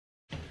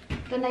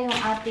Ito na yung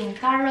ating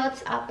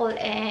carrots, apple,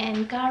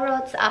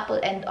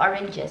 and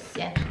oranges.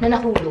 Yan. Na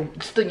nahulog.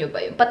 Gusto nyo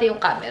ba yun? Pati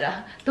yung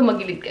camera.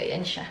 Tumagilid kayo.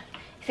 Yan siya.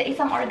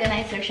 Isa-isang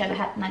organizer siya.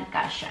 Lahat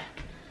nagkasya.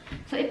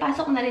 So,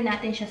 ipasok na rin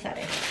natin siya sa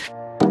ref.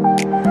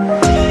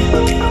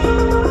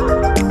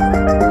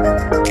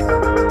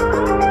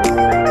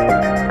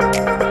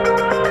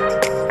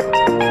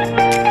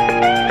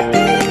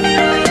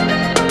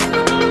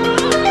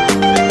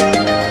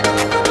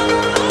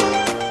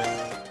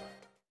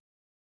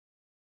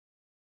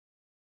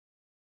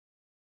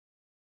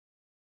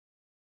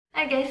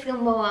 Hi guys,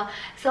 kumbawa.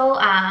 So,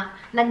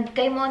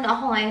 nagkaymono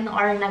ako ngayon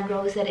or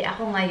nag-grocery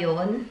ako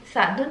ngayon.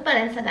 Doon pa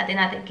rin sa dati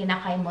natin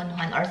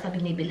kinakaymonohan or sa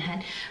binibilhan,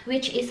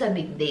 which is a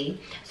big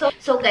day.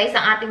 So guys,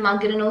 ang ating mga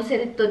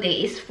grocery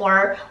today is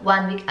for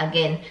 1 week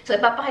again. So,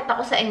 ipapakita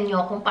ko sa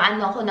inyo kung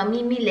paano ako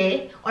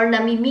namimili or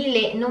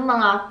namimili ng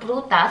mga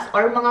prutas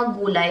or mga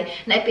gulay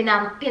na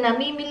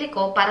pinamimili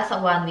ko para sa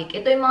 1 week.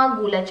 Ito yung mga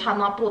gulay at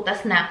mga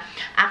prutas na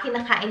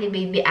kinakain ni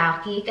Baby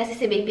Aki. Kasi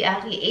si Baby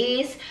Aki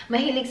is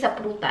mahilig sa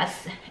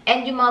prutas.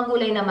 And yung mga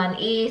gulay naman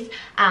is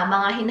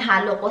mga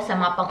hinahalo ko sa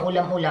mga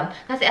pang-ulam-ulam.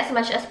 Kasi as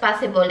much as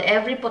possible,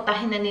 every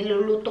putahin na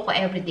niluluto ko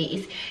everyday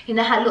is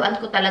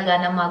hinahaluan ko talaga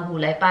ng mga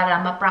gulay para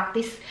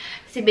ma-practice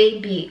si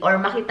baby or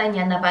makita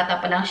niya na bata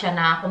pa lang siya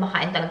na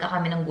kumakain talaga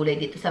kami ng gulay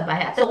dito sa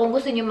bahay. So kung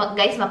gusto niyo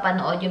guys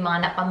mapanood yung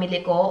mga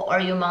napamili ko or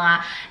yung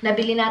mga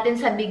nabili natin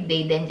sa big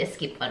day, then just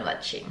keep on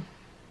watching.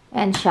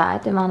 And siya,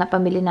 ito yung mga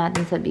napamili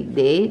natin sa big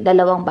day. 2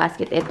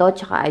 basket ito,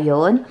 tsaka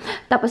ayun.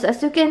 Tapos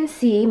as you can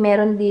see,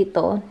 meron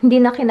dito,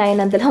 hindi na kinaya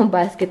ng 2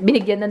 basket.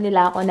 Binigyan na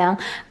nila ako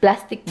ng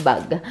plastic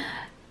bag.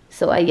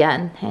 So,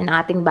 ayan, yung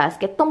ating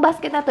basket. Itong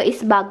basket na to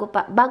is bago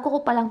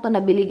ko pa lang to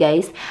nabili,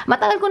 guys.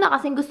 Matagal ko na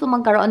kasing gusto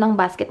magkaroon ng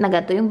basket na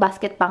ganito. Yung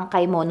basket pang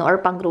kaymono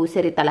or pang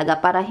grocery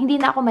talaga para hindi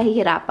na ako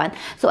mahihirapan.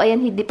 So,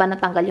 ayan, hindi pa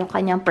natanggal yung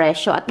kanyang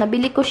presyo. At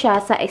nabili ko siya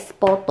sa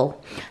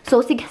Expoto.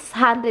 So,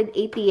 680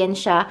 yen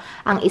siya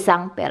ang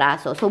isang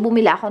peraso. So,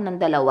 bumili ako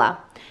ng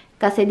 2.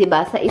 Kasi,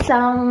 diba, sa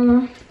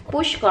isang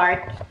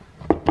pushcart,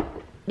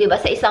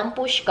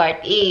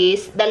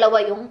 is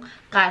 2 yung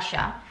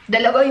kasya. 2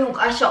 yung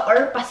kasya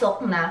or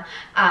pasok na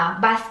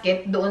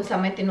basket doon sa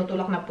may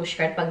tinutulak na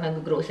pushcart pag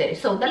nag-grocery.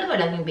 So, 2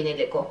 lang yung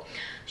binili ko.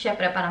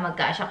 Siyempre, para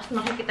magkasya. Kasi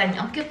makikita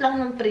niyo, ang cute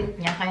lang ng print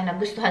niya. Kaya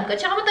nagustuhan ko.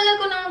 Tsaka matagal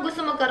ko na gusto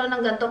magkaroon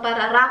ng ganito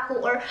para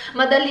raku or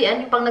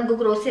madalian yung pag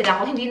nag-grocery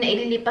ako. Hindi na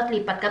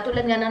ililipat-lipat.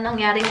 Katulad nga na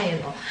nangyari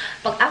ngayon. Oh.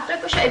 Pag after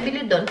ko siya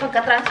ibili doon,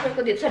 pagka-transfer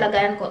ko dito sa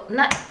lagayan ko,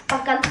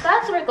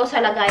 pagka-transfer ko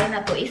sa lagayan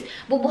na to is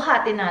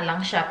bubuhati na lang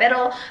siya.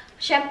 Pero,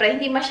 syempre,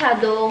 hindi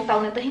masyadong,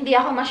 hindi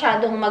ako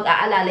masyadong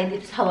mag-aalalay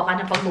dito sa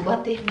hawakan ng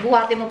pagbubuhati.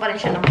 Buhati mo pa rin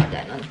siya ng mga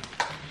ganon.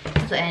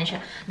 So, ayan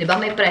siya. Diba,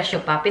 may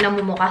presyo pa.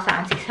 Pinamumukha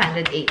sa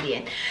 680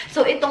 yen.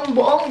 So, itong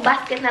buong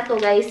basket na to,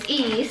 guys,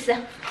 is,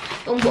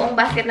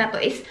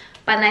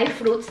 panay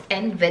fruits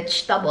and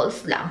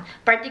vegetables lang.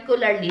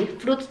 Particularly,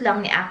 fruits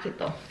lang ni Aki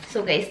to.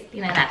 So, guys,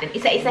 tingnan natin.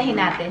 Isa-isahin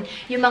natin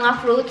yung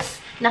mga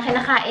fruits na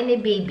kinakain ni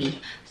baby.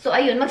 So,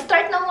 ayun.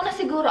 Mag-start na muna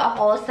siguro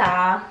ako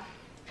sa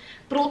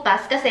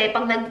prutas kasi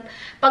pag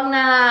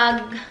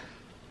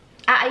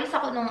aayos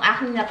ako nung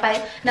aking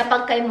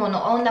napag-kaymono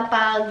o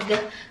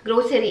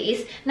napag-grocery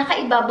is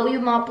nakaibabaw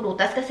yung mga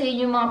prutas kasi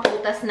yun yung mga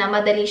prutas na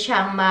madali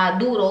siyang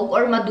madurog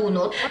or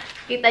madunot.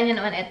 Kita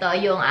nyo naman ito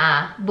yung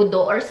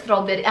budo or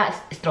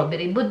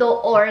budo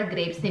or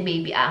grapes ni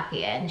Baby Aki.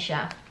 Ayan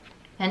siya.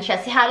 Yan siya.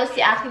 Halos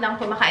si Aki lang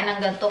kumakain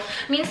ng ganito.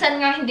 Minsan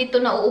nga hindi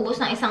to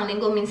nauubos ng 1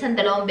 linggo. Minsan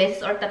 2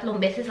 beses or 3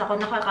 beses ako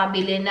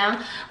nakakabili ng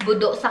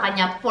budo sa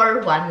kanya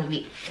for 1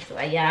 week. So,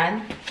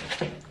 ayan.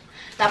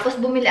 Tapos,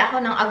 bumili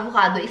ako ng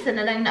avocado. Isa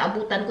na lang yung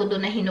naabutan ko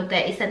doon na hinog.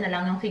 Kaya isa na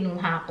lang yung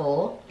kinuha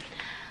ko.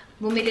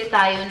 Bumili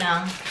tayo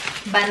ng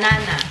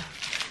banana.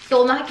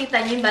 So, makikita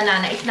niyo yung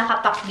banana is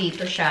nakapak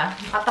dito siya.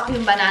 Nakapak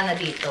yung banana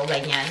dito.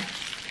 Ganyan.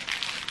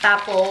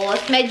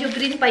 Tapos, medyo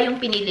green pa yung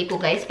pinili ko,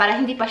 guys.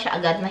 Para hindi pa siya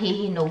agad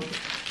mahihinog.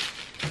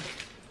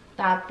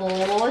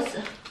 Tapos,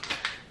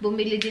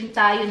 bumili din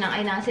tayo ng,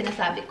 ang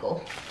sinasabi ko.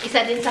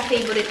 Isa din sa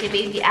favorite ni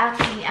Baby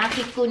Aki. Ni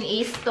Aki Kun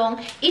is tong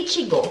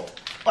Ichigo.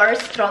 Or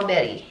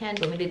strawberry. Yan,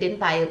 bumili din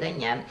tayo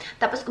ganyan.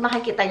 Tapos kung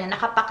makikita nyo,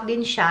 nakapak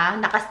din siya.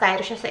 Nakastyro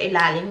siya sa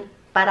ilalim.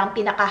 Parang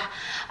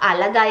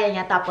pinaka-lagayan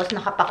niya. Tapos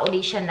nakapak uli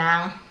siya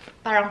ng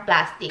parang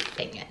plastic.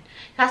 Ganyan.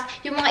 Tapos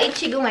yung mga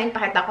Ichigo ngayon,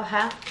 pakita ko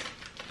ha.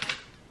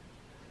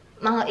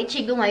 Mga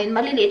Ichigo ngayon,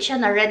 maliliit siya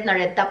na red.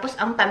 Tapos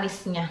ang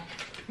tamis niya.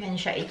 Yan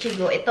siya,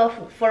 Ichigo.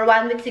 Ito, for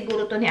 1 week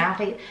siguro to ni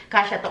Aki.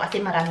 Kasya to kasi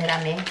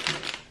marami-rami.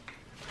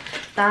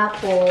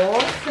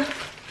 Tapos,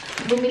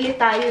 bumili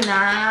tayo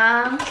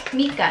ng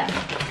mikan.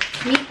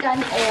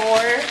 Mikan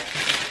or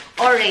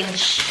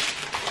orange.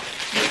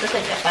 Dito sa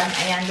Japan,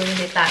 ayan,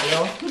 bumili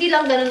tayo. Hindi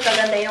lang ganun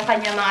kaganda yung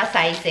kanyang mga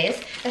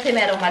sizes. Kasi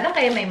merong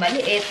malaki, may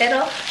maliit.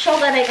 Pero,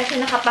 shoganay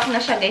kasi nakapak na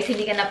siya, guys.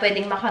 Hindi ka na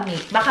pwedeng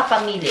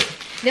makapamili.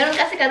 Meron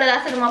kasi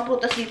kadalasan ng mga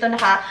prutas dito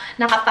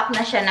nakapack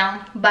na siya ng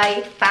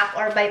by pack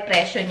or by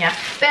presyo niya.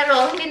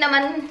 Pero hindi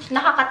naman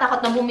nakakatakot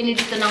na bumili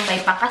dito ng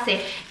by pack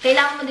kasi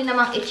kailangan mo din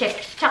namang i-check.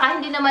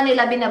 Tsaka hindi naman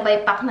nila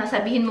binabay pack na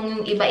sabihin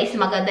mong yung iba is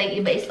maganda,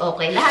 yung iba is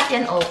okay. Lahat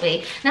yan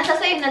okay. Nasa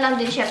sayo na lang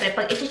din syempre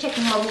pag i-check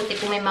mo mabuti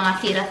kung may mga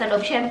sira sa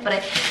loob. Syempre,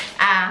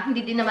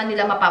 hindi din naman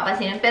nila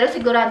mapapansin. Pero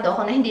sigurado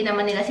ako na hindi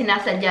naman nila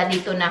sinasadya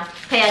dito na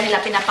kaya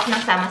nila pinapak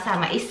ng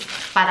sama-sama is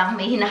parang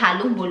may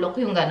hinahalong bulok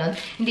yung ganun.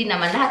 Hindi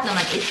naman. Lahat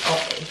naman is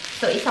okay.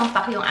 So, isang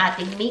pack yung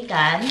ating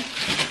mikan.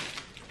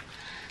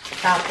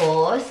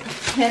 Tapos,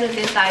 meron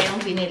din tayong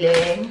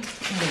biniling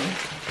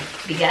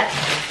bigat.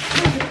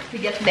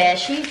 Bigat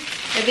beshi.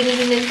 May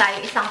binili din tayo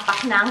isang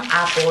pack ng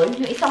apple.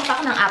 Yung isang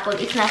pack ng apple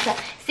is nasa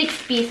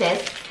 6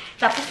 pieces.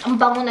 Tapos, ang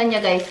bango na niya,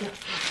 guys.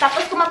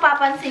 Tapos, kung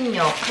mapapansin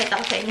nyo, pakita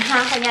ko sa inyo,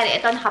 ha? Kanyari,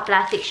 ito,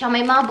 naka-plastic siya.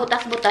 May mga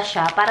butas-butas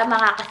siya para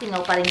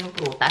makakasinaw pa rin yung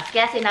prutas.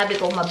 Kaya sinabi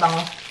ko,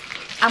 mabango.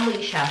 Amoy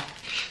siya.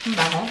 Ang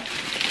bango.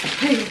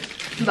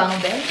 Bango,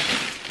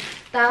 besh.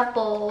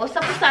 Tapos,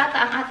 ata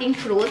ang ating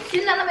fruits.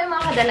 Yun lang naman yung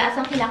mga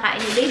kadalasang kinakain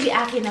ni Baby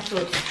Aki na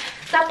fruits.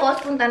 Tapos,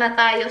 punta na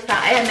tayo sa,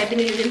 ayan, may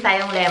binili din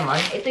tayong lemon.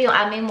 Ito yung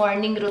aming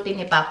morning routine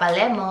ni Papa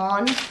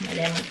Lemon. May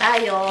lemon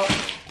tayo.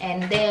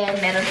 And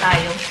then, meron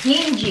tayong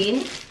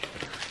ninjin.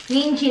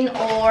 Ninjin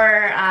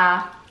or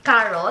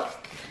carrot.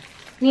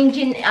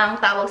 Ninjin ang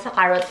tawag sa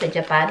carrot sa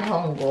Japan.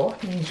 Hongo.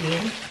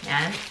 Ninjin.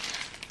 Yan.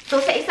 So,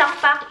 sa isang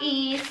pack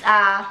is,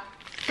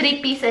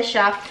 3 pieces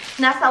siya.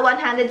 Nasa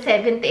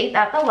 178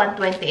 ata,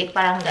 128,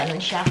 parang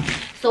ganun siya.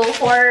 So,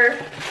 4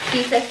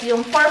 pieces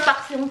yung, 4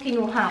 packs yung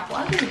kinuha ko.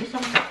 Ano yung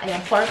isang pack?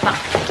 Ayan, 4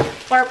 packs.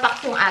 4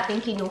 packs yung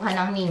ating kinuha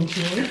ng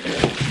ninjin.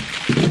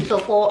 So,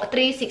 3,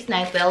 6,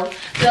 9, 12.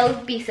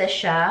 12 pieces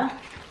siya.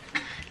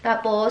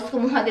 Tapos,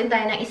 kumuha din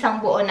tayo ng isang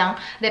buo ng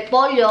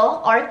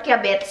repolyo or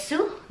kyabetsu.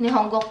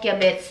 Nihongo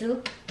kyabetsu.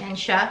 Yan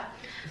siya.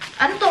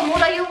 Ano to,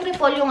 mura yung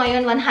repolyo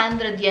ngayon,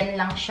 100 yen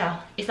lang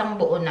siya. Isang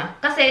buo na.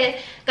 Kasi,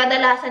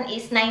 kadalasan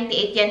is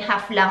 98 yen,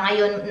 half lang.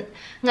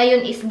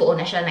 Ngayon is buo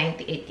na siya,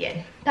 98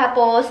 yen.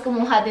 Tapos,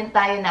 kumuha din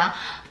tayo na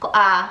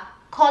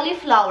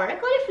cauliflower.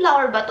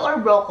 Cauliflower ba to or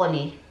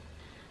broccoli?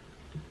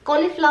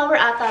 Cauliflower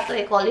ata to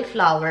eh,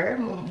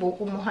 cauliflower.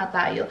 Kumuha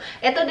tayo.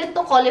 Ito din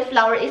to,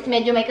 cauliflower is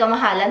medyo may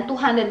kamahalan,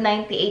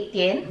 298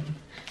 yen.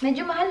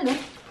 Medyo mahal, no?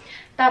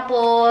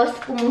 Tapos,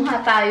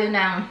 kumuha tayo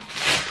ng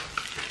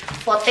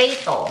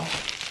potato,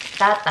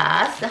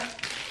 tatas.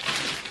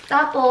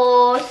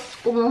 Tapos,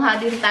 kumuha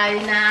din tayo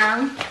ng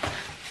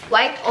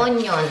white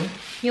onion.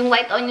 Yung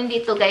white onion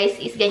dito, guys,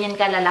 is ganyan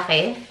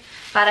kalalaki.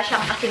 Para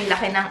siyang kasing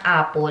laki ng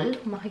apple.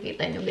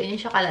 Makikita nyo,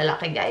 ganyan siya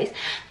kalalaki, guys.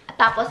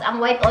 Tapos,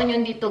 ang white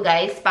onion dito,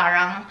 guys,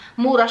 parang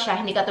mura siya.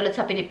 Hindi katulad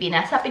sa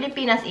Pilipinas. Sa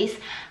Pilipinas is,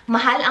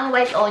 mahal ang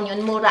white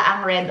onion, mura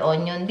ang red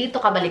onion.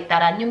 Dito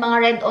kabaliktaran. Yung mga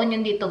red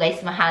onion dito,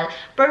 guys, mahal.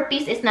 Per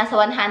piece is nasa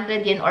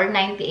 100 yen or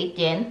 98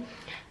 yen.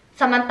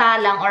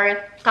 Samantalang or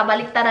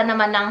kabaliktaran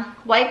naman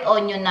ng white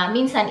onion na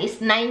minsan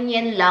is 9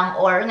 yen lang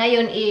or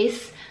ngayon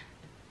is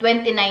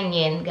 29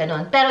 yen,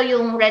 ganun. Pero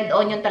yung red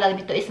onion talaga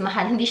dito is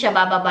mahal. Hindi siya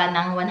bababa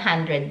ng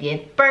 100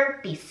 yen per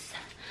piece.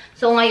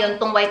 So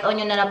ngayon, tong white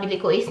onion na nabili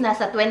ko is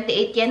nasa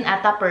 28 yen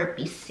ata per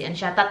piece. Yan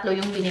siya, 3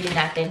 yung binili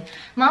natin.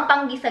 Mga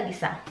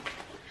panggisa-gisa.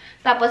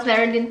 Tapos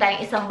meron din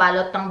tayong isang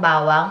balot ng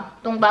bawang.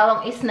 Tong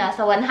bawang is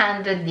nasa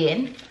 100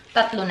 yen.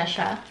 3 na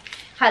siya.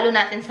 Halo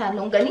natin sa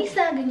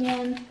longganisa,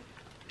 ganyan.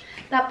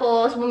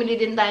 Tapos, bumili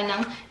din tayo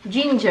ng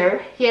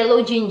ginger, yellow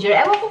ginger.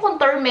 Ewan ko kung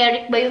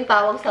turmeric ba yung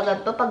tawag sa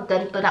ganito pag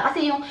ganito na.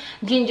 Kasi yung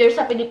ginger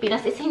sa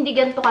Pilipinas is hindi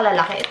ganito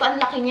kalalaki. Ito, ang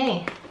laki niya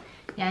eh.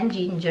 Yan,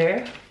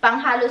 ginger.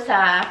 Panghalo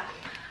sa,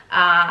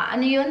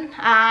 ano yun?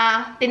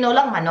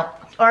 Tinolang manok.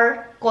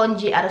 Or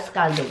congee arroz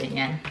caldo,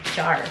 ganyan.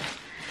 Char.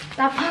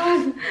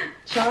 Tapos,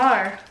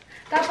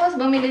 Tapos,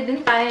 bumili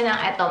din tayo ng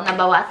ito,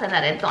 nabawasan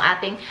na rin itong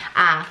ating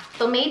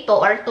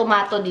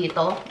tomato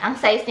dito. Ang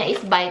size niya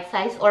is bite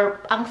size or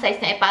ang size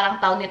niya ay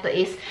parang tawag nito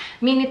is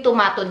mini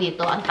tomato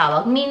dito ang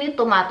tawag. Mini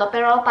tomato,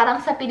 pero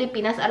parang sa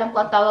Pilipinas, alam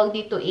ko ang tawag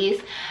dito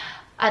is,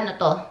 ano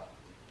to?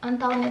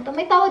 Ang tawag nito?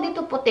 May tawag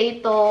dito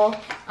potato,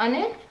 ano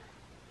yun?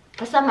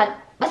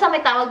 Basta may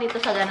tawag dito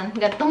sa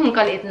ganitong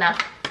kaliit na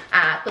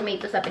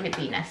tomato sa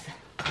Pilipinas.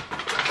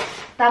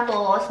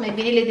 Tapos, may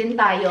binili din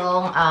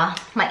tayong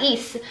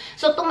mais.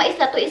 So, itong mais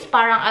na to is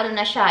parang ano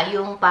na siya,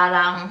 yung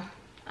parang,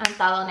 ang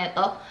tawag nito,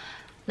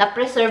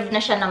 na-preserve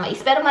na siya na mais.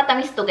 Pero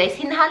matamis to, guys.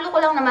 Hinahalo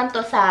ko lang naman to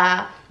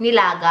sa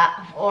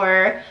nilaga.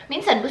 Or,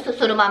 minsan gusto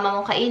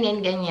mama mong kainin,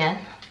 ganyan.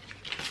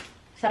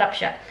 Sarap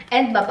siya.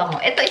 And babango.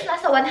 Ito is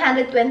nasa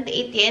 128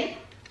 yen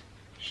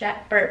siya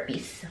per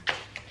piece.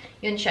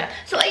 Yun siya.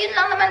 So, ayun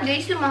lang naman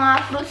guys, yung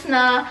mga fruits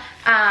na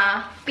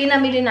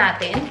pinamili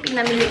natin.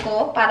 Pinamili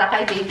ko para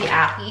kay Baby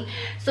Aki.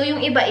 So,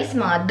 yung iba is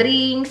mga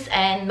drinks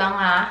and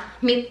mga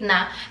meat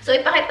na. So,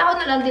 ipakita ko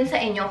na lang din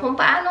sa inyo kung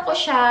paano ko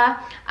siya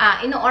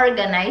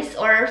ino-organize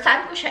or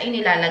saan ko siya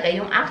inilalagay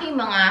yung aking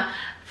mga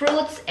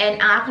fruits and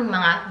ang aking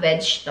mga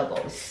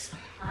vegetables.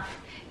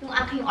 Yung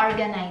aking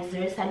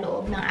organizer sa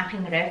loob ng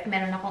aking ref,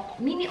 meron akong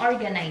mini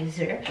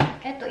organizer.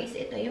 Ito is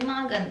ito, yung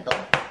mga ganito.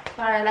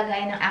 para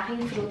lagay ng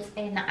aking fruits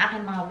and ng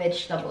aking mga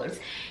vegetables.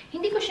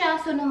 Hindi ko siya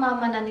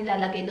sunumama na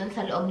nilalagay doon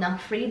sa loob ng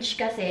fridge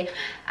kasi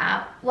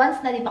once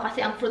na, diba,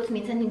 kasi ang fruits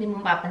minsan hindi mo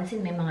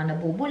mapapansin, may mga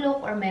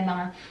nabubulok or may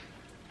mga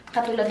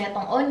katulad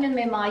nitong onion,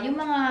 may mga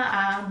yung mga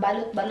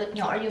balot-balot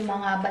niya or yung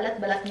mga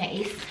balat-balat niya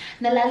is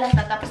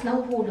nalalanta tapos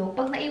nahuhulog.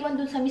 Pag naiwan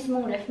dun sa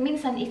mismong ref,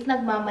 minsan is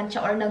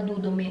nagmamantsa or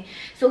nagdudumi.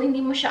 So, hindi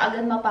mo siya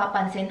agad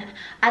mapapansin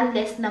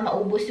unless na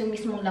maubos yung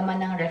mismong laman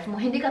ng ref mo.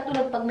 Hindi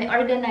katulad pag may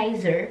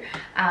organizer.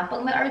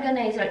 Pag may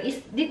organizer is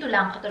dito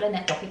lang, katulad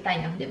nito, kita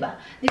nyo, diba?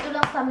 Dito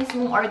lang sa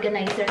mismong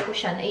organizer ko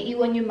siya,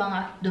 naiiwan yung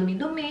mga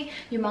dumi-dumi,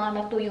 yung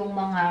mga natuyong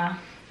mga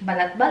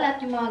balat-balat,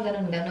 yung mga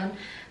ganun-ganun.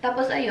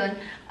 Tapos, ayun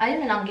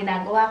na lang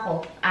ginagawa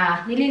ko.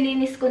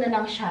 Nililinis ko na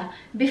lang siya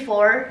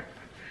before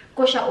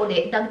ko siya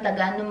uli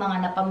dagdagan ng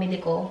mga napamili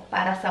ko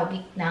para sa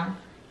week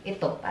ng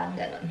ito, parang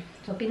ganun.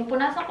 So,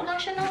 pinupunasan ko lang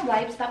siya ng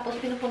wipes, tapos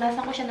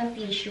pinupunasan ko siya ng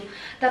tissue.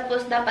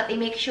 Tapos, dapat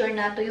i-make sure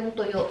na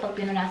tuyong-tuyo pag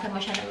pinunasan mo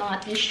siya ng mga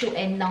tissue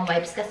and ng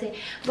wipes. Kasi,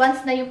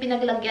 once na yung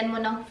pinaglagyan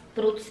mo ng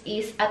fruits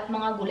is at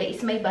mga gulay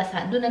is may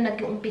basa, doon na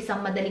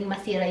nag-uumpisang madaling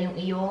masira yung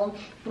iyong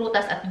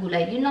prutas at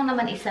gulay. Yun lang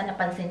naman isa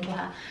napansin ko,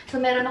 ha.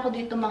 So, meron ako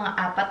dito mga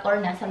 4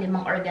 or nasa 5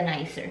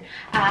 organizer.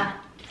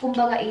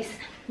 Kumbaga is,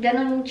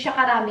 ganun siya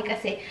karami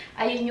kasi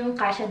ayun yung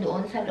kasya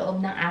doon sa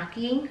loob ng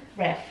aking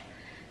ref.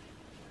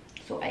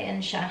 So,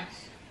 ayan siya.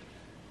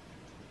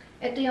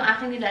 Ito yung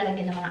aking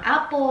nilalagyan ng mga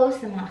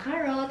apples, ng mga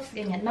carrots,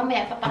 ganyan.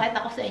 Mamaya,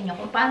 papakita ko sa inyo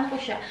kung paano ko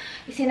siya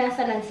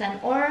isinasalansan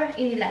or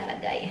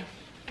inilalagay.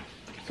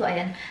 So,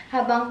 ayan.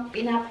 Habang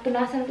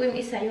pinunasan ko yung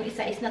isa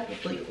is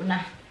natutuyo na.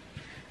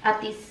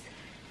 At is,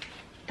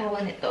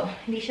 tawag nito,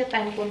 hindi siya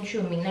time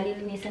consuming.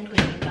 Nalilinisan ko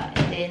yung iba.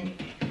 And then,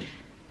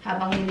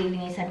 habang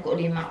nililinisan ko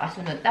ulit yung mga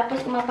kasunod.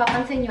 Tapos, kung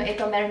mapapansin nyo,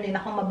 ito meron din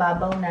akong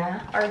mababaw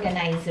na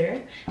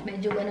organizer.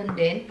 Medyo ganun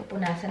din.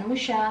 Pupunasan mo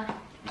siya.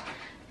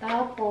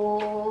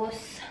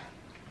 Tapos,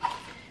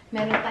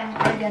 meron tayong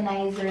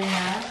organizer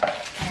na,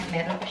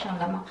 meron pa siyang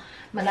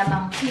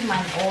malamang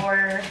piman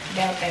or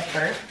bell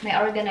pepper. May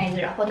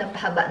organizer ako na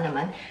pahaba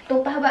naman.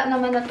 Itong pahaba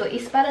naman na to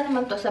is para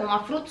naman to sa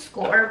mga fruits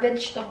ko or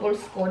vegetables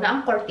ko na ang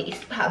korte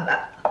is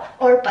pahaba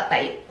or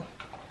patayo.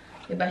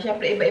 Diba?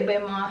 Siyempre, iba-iba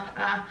yung mga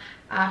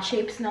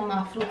shapes ng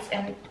mga fruits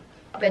and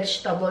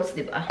vegetables,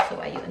 diba? So,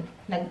 ayun.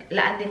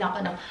 Naglaan din ako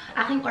ng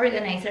aking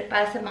organizer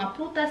para sa mga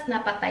prutas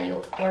na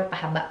patayo or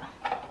pahaba.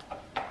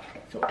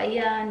 So,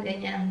 ayan.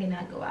 Ganyan ang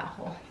ginagawa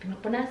ko.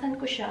 Pinupunasan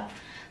ko siya.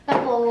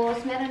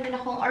 Tapos, meron din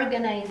akong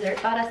organizer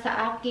para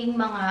sa aking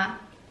mga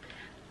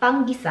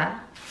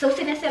panggisa. So,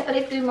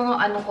 sineseparate ko yung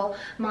mga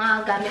mga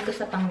gamit ko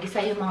sa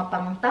panggisa, yung mga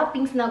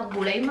pang-toppings na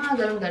gulay, yung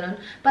mga ganun-ganun,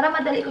 para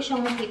madali ko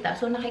siyang makita.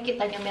 So,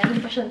 nakikita niyo,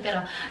 meron pa siyang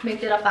tira. May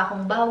tira pa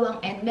akong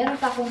bawang and meron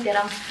pa akong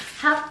tirang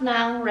half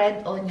ng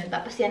red onion.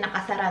 Tapos, yan,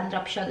 nakasaran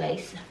wrap siya,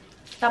 guys.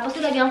 Tapos,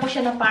 ilagyan ko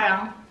siya na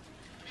parang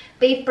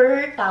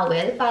paper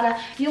towel para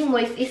yung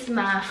moist is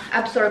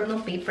ma-absorb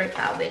ng paper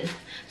towel.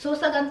 So,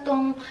 sa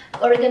gantong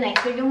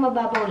organizer, yung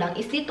mababaw lang,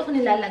 is dito ko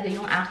nilalagay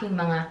yung aking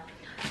mga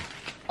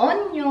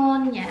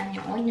onion. Yan,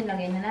 yung onion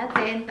lagay na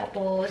natin.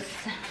 Tapos,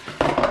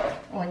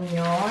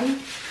 onion.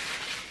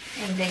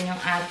 And then,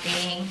 yung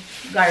ating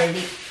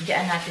garlic.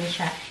 Diyan natin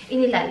siya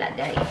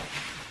inilalagay.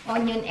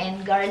 Onion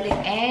and garlic.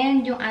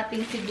 And yung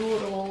ating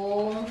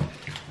sigurong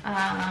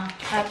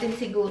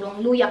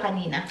luya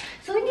kanina.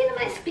 So, hindi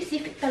naman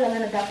specific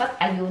talaga na dapat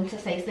ayun sa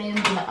size na yun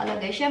doon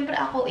nakalagay. Siyempre,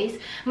 ako is,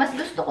 mas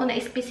gusto ko na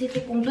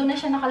specific kung doon na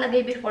siya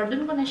nakalagay before,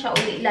 doon ko na siya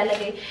uli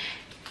ilalagay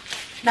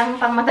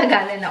ng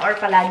pangmatagalan na or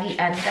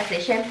palagian.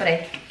 Kasi,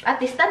 syempre, at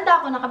least,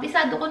 tanda ko,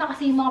 nakabisado ko na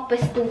kasi yung mga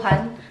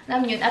pwestuhan.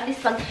 Alam yun, at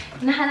least, pag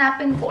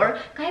nahanapin ko, or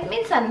kahit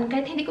minsan,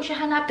 kahit hindi ko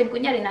siya hanapin,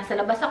 kunyari, nasa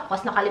labas ako,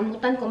 kasi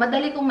nakalimutan ko,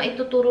 madali kong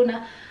maituturo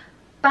na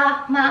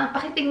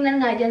pakitingnan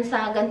nga dyan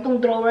sa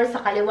gantong drawer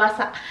sa kaliwa,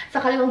 sa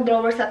kaliwang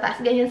drawer sa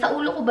taas, ganyan. Sa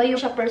ulo ko ba yung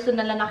siya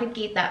personal na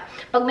nakikita?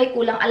 Pag may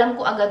kulang, alam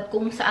ko agad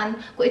kung saan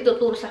ko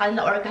ituturo sa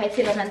kanila or kahit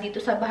sila nandito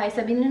sa bahay,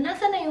 sabihin na,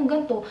 nasa na yung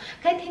ganto?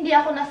 Kahit hindi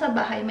ako nasa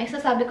bahay, may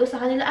sasabi ko sa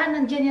kanila,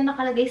 nandyan yan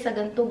nakalagay sa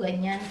ganto,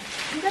 ganyan.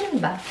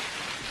 Ganun ba?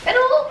 Pero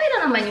okay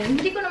na naman yun.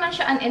 Hindi ko naman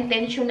siya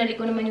unintentionally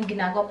ko naman yung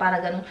ginagawa para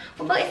ganun.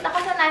 Kumbaga is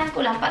nakasanayan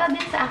ko lang para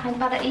din sa akin,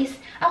 para is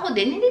ako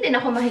din, hindi din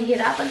ako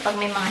mahihirapan pag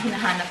may mga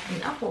hinahanap din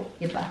ako.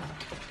 Diba?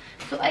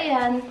 So,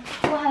 ayan.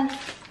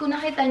 Kung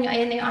nakita nyo,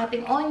 ayan na yung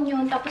ating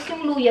onion. Tapos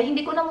yung luya,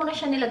 hindi ko na muna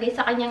siya nilagay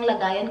sa kanyang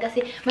lagayan kasi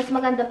mas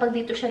maganda pag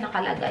dito siya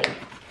nakalagay.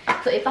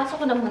 So,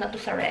 ipasok ko na muna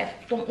to sa ref.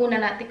 Itong una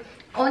natin,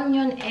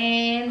 onion,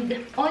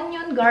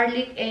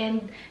 garlic,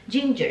 and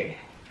ginger.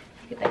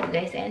 Kita nyo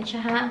guys, ayan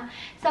siya ha.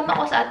 Sama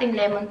ko sa ating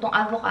lemon tong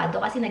avocado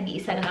kasi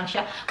nag-iisa na lang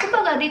siya.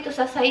 Kumbaga dito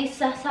sa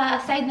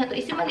side na to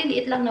is yung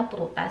maliliit lang na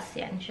prutas.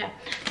 Yan siya.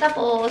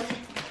 Tapos,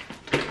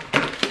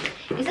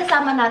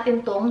 isasama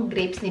natin tong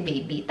grapes ni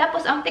baby.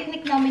 Tapos, ang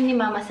technique namin ni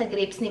mama sa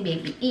grapes ni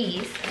baby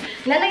is,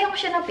 lalagyan ko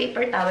siya ng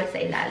paper towel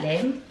sa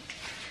ilalim.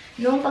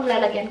 Nung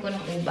paglalagyan ko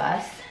ng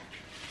ubas,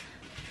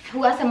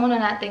 hugasan muna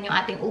natin yung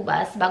ating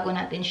ubas bago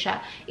natin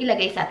siya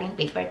ilagay sa ating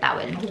paper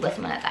towel. Mahugas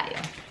muna tayo.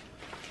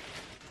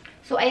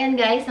 So, ayan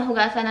guys,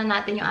 nahugasan na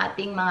natin yung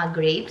ating mga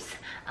grapes.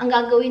 ang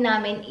gagawin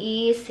namin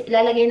is,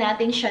 ilalagay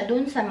natin siya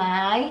dun sa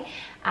may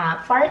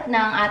part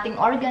ng ating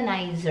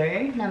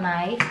organizer na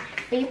may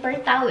paper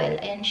towel.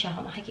 Ayan siya,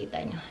 kung makikita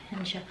nyo.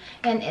 Ayan siya.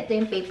 Ayan, ito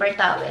yung paper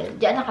towel.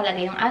 Diyan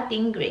nakalagay yung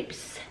ating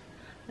grapes.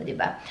 O,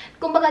 diba?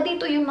 Kumbaga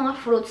dito yung mga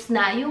fruits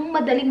na yung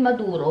madaling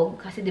madurog.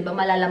 Kasi diba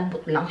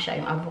malalambot lang siya.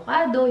 Yung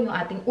avocado, yung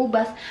ating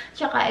ubas.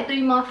 Tsaka ito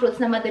yung mga fruits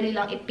na madali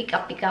lang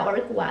i-pick-up-pick or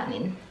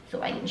kuwanin.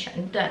 So, ayun siya.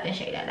 Dito natin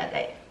siya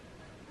ilalagay.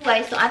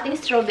 Guys, so ating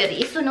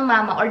strawberry is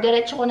mama or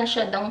diretso ko na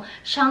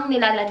siyang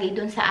nilalagay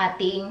dun sa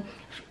ating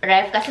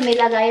ref kasi may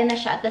lagayan na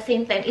siya at the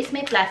same time is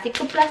may plastic.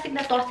 Kung plastic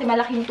na to kasi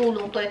malaking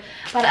tulong to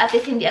para at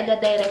least hindi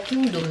agad direct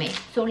yung dumi.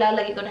 So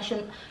lalagay ko na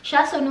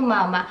siya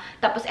mama.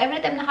 Tapos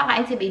every time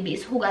nakakain si baby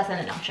is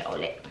hugasan na lang siya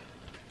ulit.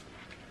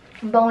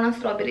 Ang bango ng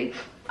strawberry.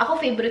 Ako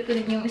favorite ko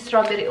din yung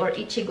strawberry or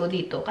ichigo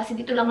dito kasi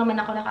dito lang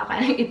naman ako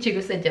nakakain ng ichigo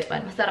sa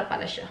Japan. Masarap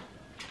pala siya.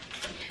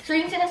 So,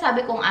 yung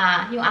sinasabi kong,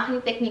 yung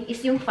aking technique is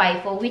yung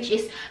FIFO, which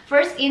is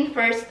first in,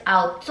 first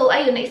out. So,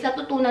 ayun,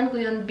 natutunan ko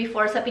yun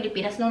before sa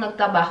Pilipinas nung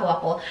nagtrabaho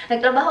ako.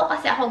 Nagtrabaho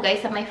kasi ako,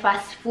 guys, sa may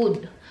fast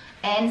food.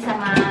 And sa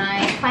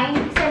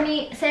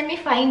may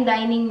semi-fine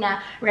dining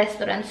na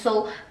restaurant.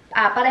 So,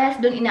 parehas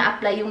doon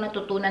ina-apply yung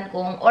natutunan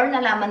kong or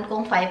nalaman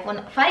kong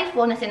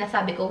FIFO na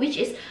sinasabi ko, which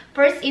is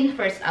first in,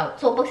 first out.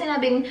 So, pag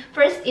sinabing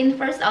first in,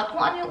 first out,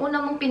 kung ano yung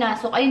una mong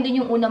pinasok, ayun din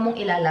yung una mong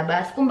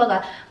ilalabas.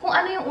 Kumbaga, kung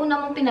ano yung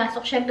una mong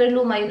pinasok, syempre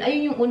luma yun,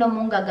 ayun yung una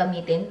mong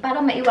gagamitin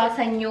para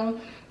maiwasan yung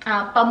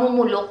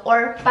pamumulok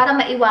or para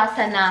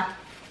maiwasan na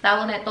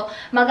tawag na ito,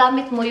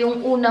 magamit mo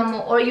yung una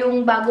mo or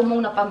yung bago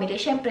mong napamili.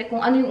 Syempre, kung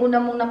ano yung una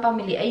mong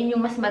napamili, ayun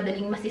yung mas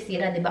madaling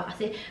masisira, diba?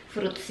 Kasi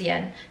fruits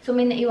yan. So,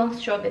 may naiwang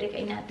strawberry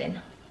kain natin.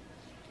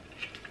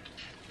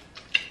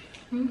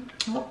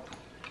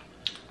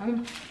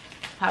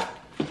 Hot.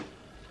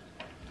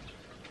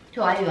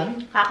 So,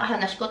 ayun.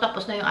 Kakahanas ko.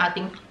 Tapos na yung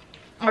ating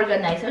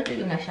organizer.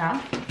 Tuyo na siya.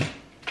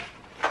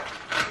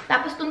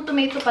 Tapos, itong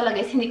tomato pala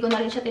guys, hindi ko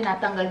na rin siya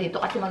tinatanggal dito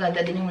kasi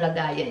maganda din yung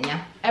lagayan niya.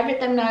 Every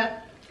time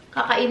na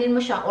kakainin mo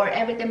siya or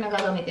every time na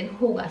gagamitin,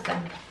 hugasan.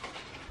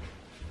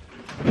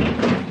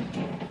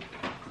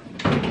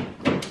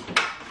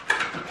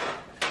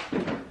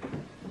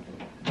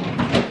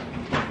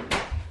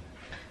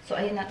 So,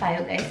 ayun na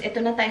tayo guys.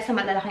 Ito na tayo sa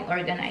malalaking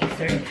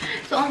organizer.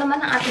 So, ang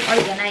laman ng ating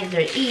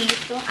organizer is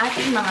yung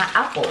ating mga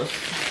apples.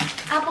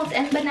 Apples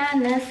and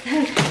bananas.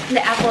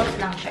 Hindi, apples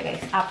lang siya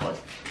guys. Apples.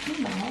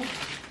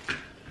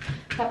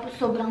 Tapos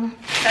sobrang,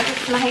 tapos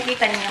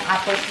makikita niyo yung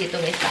apples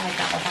dito guys.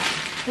 Pakita ko pa.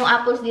 Yung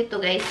apples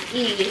dito guys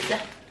is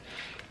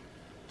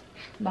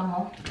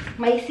bango.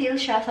 May seal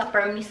siya sa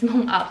per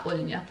mismong apple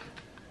niya.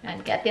 Yan,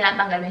 kaya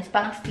tinatanggal mo yung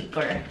parang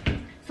sticker.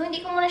 So,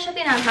 hindi ko muna siya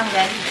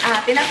tinatanggal.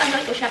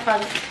 Tinatanggal ko siya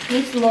pag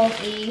mismong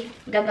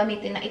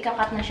gagamitin na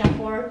ikakat na siya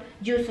for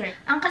juicer.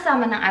 Ang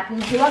kasama ng ating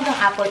hiwagang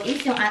apple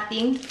is yung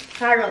ating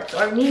carrots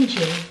or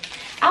ninjin.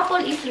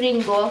 Apple is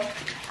ringo.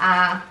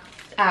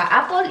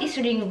 Apple is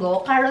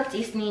ringo. Carrots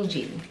is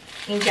ninjin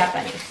in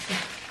Japanese.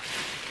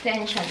 So,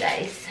 yan siya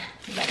guys.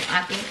 Diba yung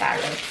ating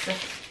carrots.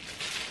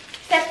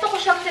 Seto ko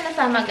siyang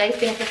sinasama guys.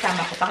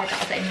 Pinagsasama ko. Pakita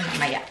ko sa inyo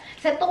mamaya.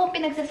 Seto ko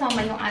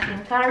pinagsasama yung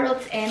ating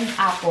carrots and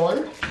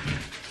apple.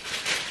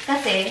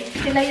 Kasi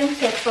sila yung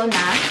seto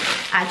na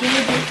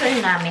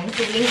ginujuicer namin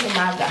tuwing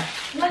umaga.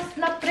 Mas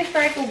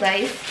na-prefer ko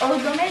guys.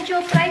 Although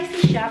medyo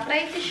pricey siya.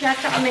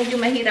 Tsaka medyo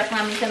mahirap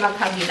namin sa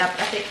maghagilap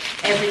kasi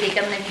everyday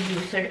kami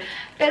nag-juicer.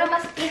 Pero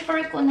mas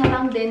prefer ko na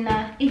lang din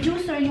na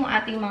i-juicer yung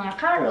ating mga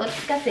carrots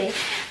kasi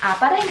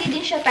para hindi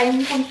din siya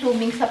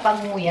time-consuming sa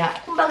pagmuya.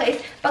 Kumbaga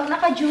is, pag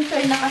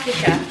naka-juicer na kasi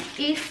siya,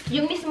 is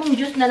yung mismong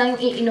juice na lang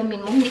yung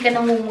iinumin mo. Hindi ka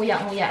nang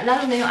mumuya-muya.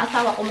 Lalo na yung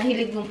asawa ko,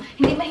 hindi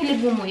mahilig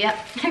mumuya.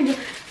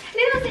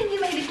 Hindi naman hindi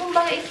mahilig.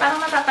 Kumbaga is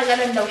parang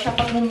natatagalan daw siya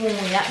pag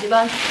mumumuya.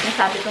 Diba?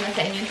 Nasabi ko na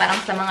sa inyo, parang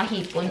sa mga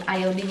hipon,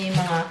 ayaw din niya yung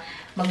mga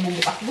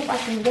magbubukas-bukas,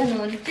 yung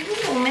ganun.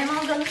 Siguro, may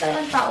mga ganun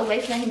talagang tao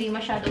guys na hindi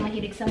masyado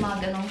mahilig sa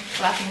mga ganung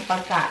klaseng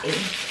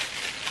pagkain.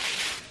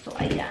 So,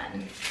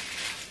 ayan.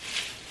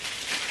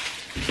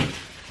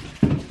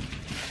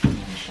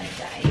 Ayan siya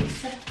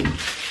guys.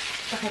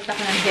 Pakita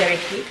ko ng very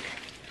quick.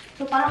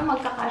 So, parang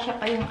magkakasya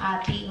pa yung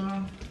ating,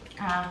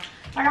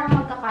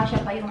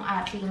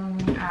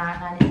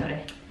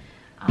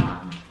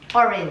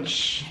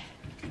 orange.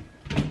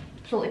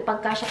 So,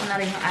 ipagkasya ko na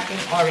rin yung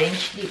ating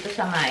orange dito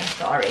sa may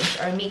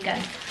orange or mikan.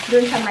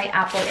 Doon sa may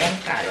apple and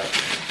carrots.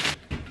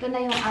 Ito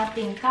na yung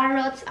ating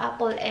carrots,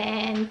 apple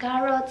and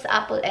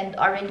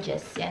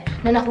oranges. Yan.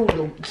 Na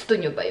nahulog. Gusto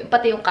nyo ba yun?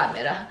 Pati yung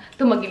camera.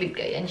 Tumagilid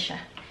ka. Yan siya.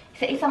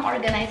 Sa isang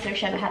organizer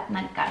siya lahat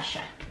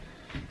nagkasya.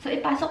 So,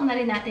 ipasok na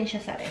rin natin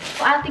siya sa ref.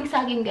 So, ating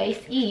saging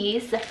guys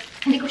is,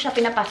 hindi ko siya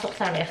pinapasok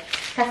sa ref.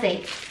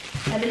 Kasi,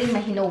 madaling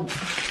mahinog.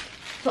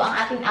 So, ang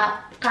ating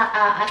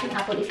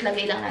apple is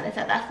lagay lang natin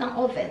sa taas ng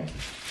oven.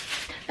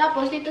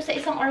 Tapos, dito sa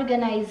isang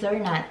organizer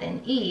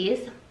natin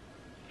is,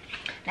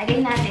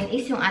 lagay natin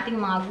is yung ating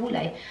mga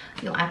gulay.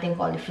 Yung ating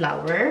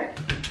cauliflower,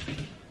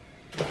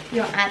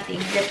 yung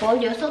ating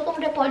repolyo. So, itong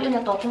repolyo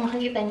na to, kung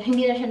makikita nyo,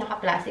 hindi na siya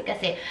naka-plastic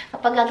kasi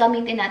kapag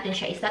gagamitin natin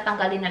siya, is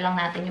tatanggalin na lang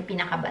natin yung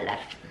pinakabalat.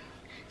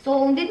 So,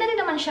 hindi na rin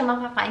naman siya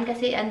makakain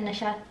kasi ano na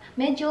siya,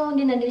 medyo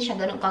hindi na din siya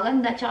ganun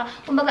kaganda. Tsaka,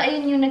 kumbaga,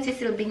 ayun yung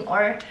nagsisilbing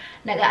or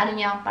nag-ano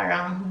niya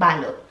parang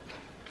balot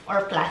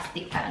or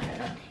plastic, parang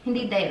gano'n.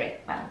 Hindi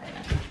direct, parang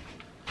gano'n.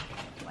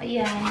 So,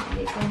 ayan,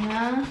 dito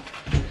na.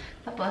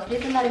 Tapos,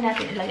 dito na rin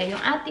natin ilagay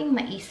yung ating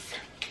mais.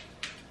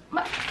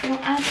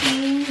 Yung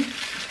ating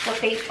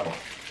potato.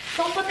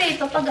 So,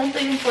 potato, pag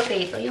ganito yung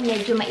potato, yung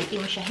medyo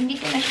maitim siya, hindi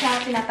ko na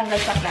siya tinatanggal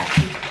sa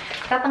plastic.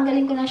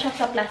 Tatanggalin ko lang siya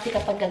sa plastic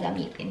kapag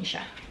gagamitin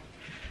siya.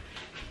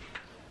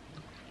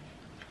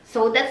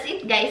 So, that's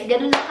it guys.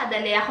 Ganun lang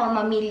kadali ako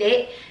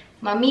mamili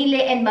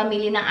and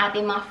mamili ng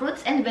ating mga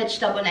fruits and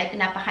vegetable na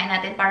ipinapakain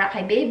natin para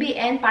kay baby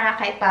and para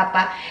kay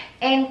papa.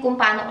 And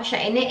kung paano ko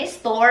siya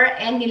ini-store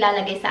and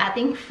nilalagay sa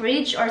ating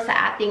fridge or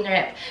sa ating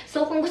ref.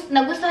 So, kung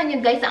nagustuhan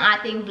nyo guys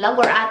ang ating vlog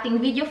or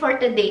ating video for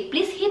today,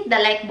 please hit the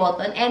like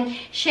button and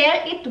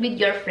share it with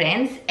your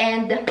friends.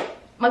 And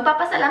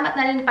magpapasalamat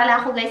na rin pala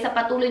ako guys sa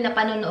patuloy na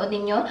panonood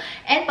ninyo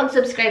and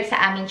pag-subscribe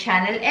sa aming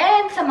channel.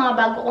 And sa mga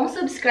bago kong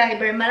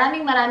subscriber,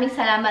 maraming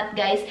salamat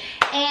guys.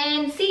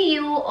 And see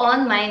you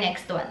on my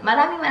next one.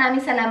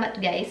 Maraming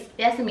salamat guys.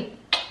 Yasumi.